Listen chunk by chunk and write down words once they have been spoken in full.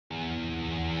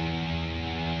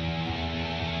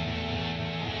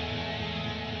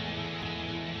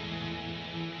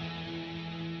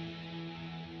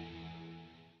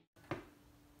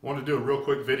I want to do a real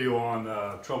quick video on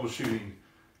troubleshooting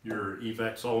your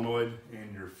EVAP Solenoid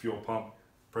and your fuel pump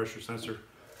pressure sensor.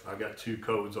 I got two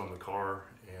codes on the car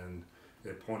and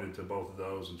it pointed to both of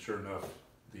those, and sure enough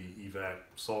the EVAP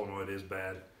Solenoid is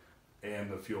bad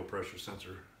and the fuel pressure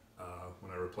sensor.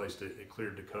 When I replaced it, it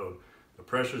cleared the code. The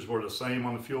pressures were the same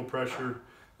on the fuel pressure.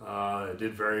 It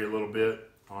did vary a little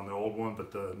bit on the old one,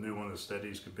 but the new one is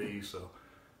steady as could be. So,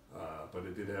 but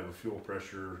it did have a fuel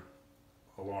pressure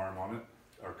alarm on it,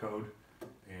 our code,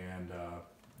 and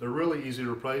they're really easy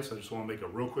to replace. I just want to make a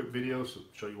real quick video so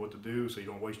show you what to do so you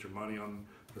don't waste your money on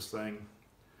this thing.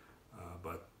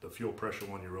 But the fuel pressure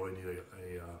one, you really need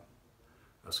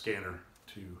a scanner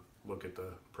to look at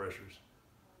the pressures.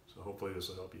 So hopefully this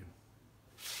will help you.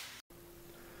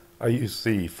 I used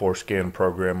the ForScan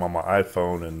program on my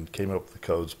iPhone and came up with the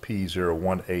codes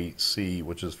P018C,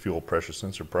 which is fuel pressure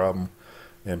sensor problem,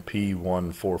 and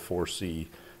P144C,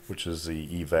 which is the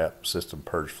EVAP system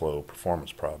purge flow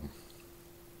performance problem.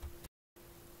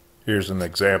 Here's an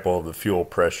example of the fuel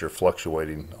pressure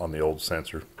fluctuating on the old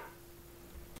sensor.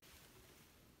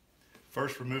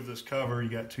 First, remove this cover. You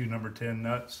got two number 10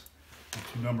 nuts and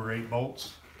two number 8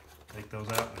 bolts. Take those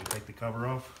out and take the cover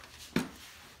off.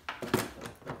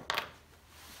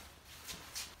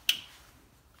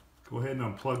 Go ahead and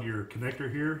unplug your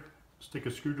connector here. Stick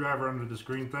a screwdriver under this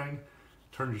green thing.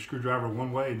 Turn your screwdriver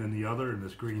one way and then the other, and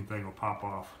this green thing will pop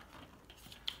off.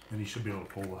 And you should be able to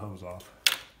pull the hose off.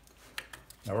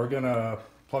 Now we're gonna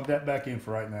plug that back in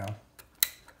for right now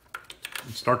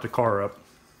and start the car up.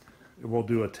 We'll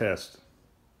do a test.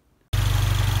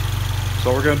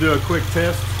 So we're gonna do a quick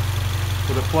test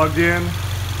with it plugged in.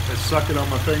 It's sucking on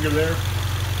my finger there.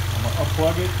 I'm gonna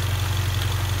unplug it.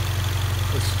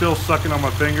 It's still sucking on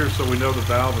my finger, so we know the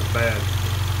valve is bad.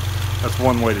 That's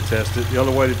one way to test it. The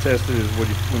other way to test it is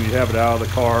when you have it out of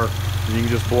the car and you can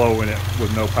just blow in it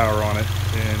with no power on it.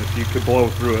 And if you could blow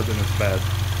through it, then it's bad.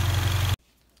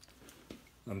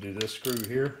 Undo this screw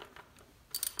here.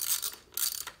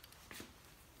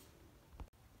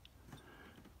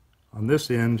 On this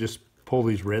end, just pull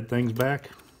these red things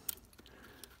back.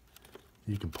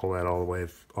 You can pull that all the way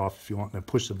off if you want. Then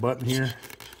push the button here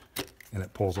and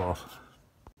it pulls off.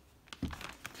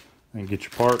 And get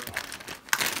your part,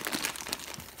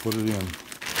 put it in.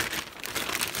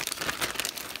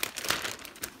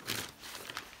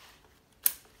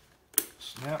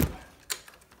 Snap.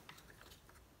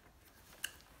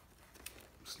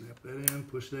 Snap that in,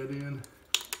 push that in.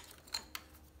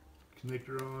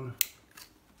 Connector on.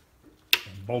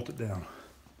 And bolt it down.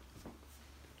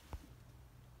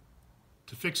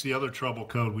 To fix the other trouble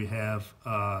code we have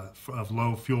of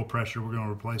low fuel pressure, we're going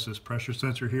to replace this pressure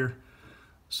sensor here.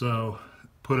 So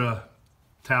put a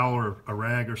towel or a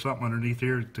rag or something underneath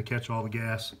here to catch all the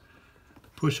gas.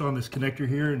 Push on this connector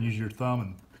here and use your thumb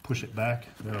and push it back.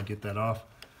 That'll get that off.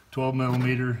 12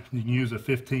 millimeter. You can use a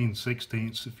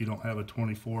 15/16 if you don't have a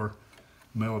 24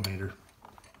 millimeter.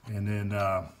 And then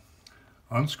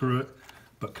unscrew it,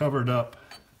 but cover it up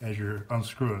as you're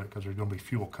unscrewing it because there's going to be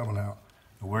fuel coming out.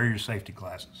 And wear your safety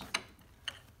glasses.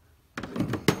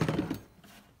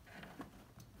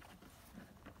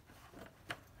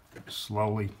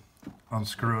 Slowly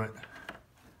unscrew it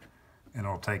and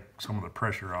it'll take some of the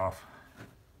pressure off.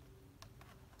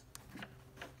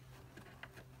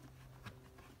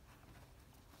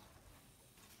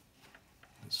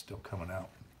 It's still coming out.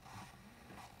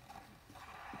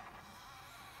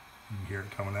 You can hear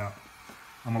it coming out.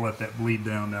 I'm gonna let that bleed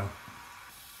down now.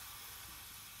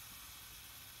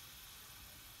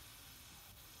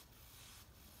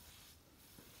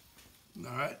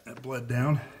 All right, that bled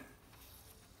down.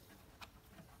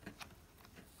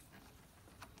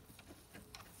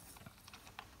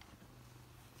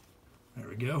 There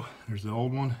we go. There's the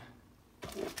old one.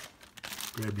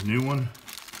 Grab your new one.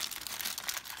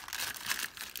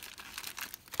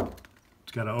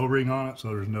 It's got an O-ring on it, so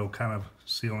there's no kind of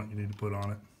sealant you need to put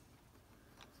on it.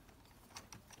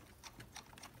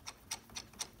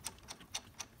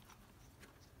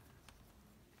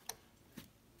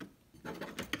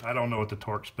 I don't know what the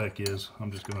torque spec is.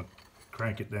 I'm just going to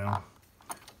crank it down.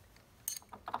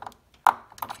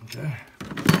 Okay.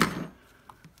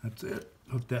 That's it.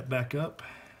 Hook that back up.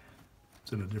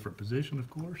 It's in a different position, of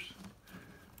course.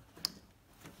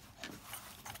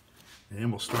 And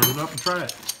we'll start it up and try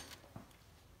it.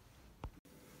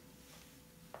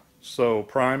 So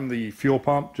prime the fuel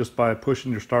pump just by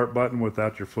pushing your start button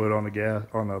without your foot on the gas,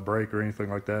 on the brake or anything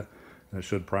like that. And it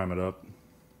should prime it up.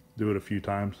 Do it a few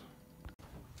times.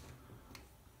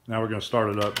 Now we're going to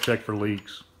start it up, check for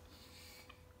leaks.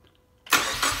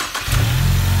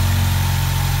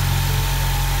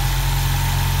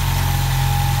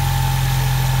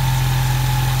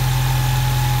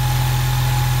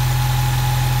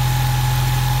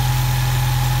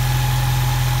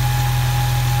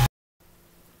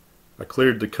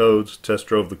 cleared the codes, test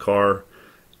drove the car,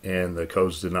 and the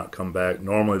codes did not come back.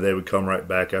 Normally they would come right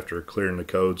back after clearing the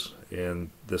codes, and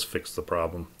this fixed the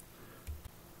problem.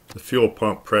 The fuel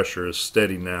pump pressure is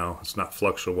steady now. It's not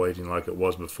fluctuating like it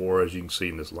was before, as you can see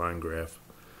in this line graph.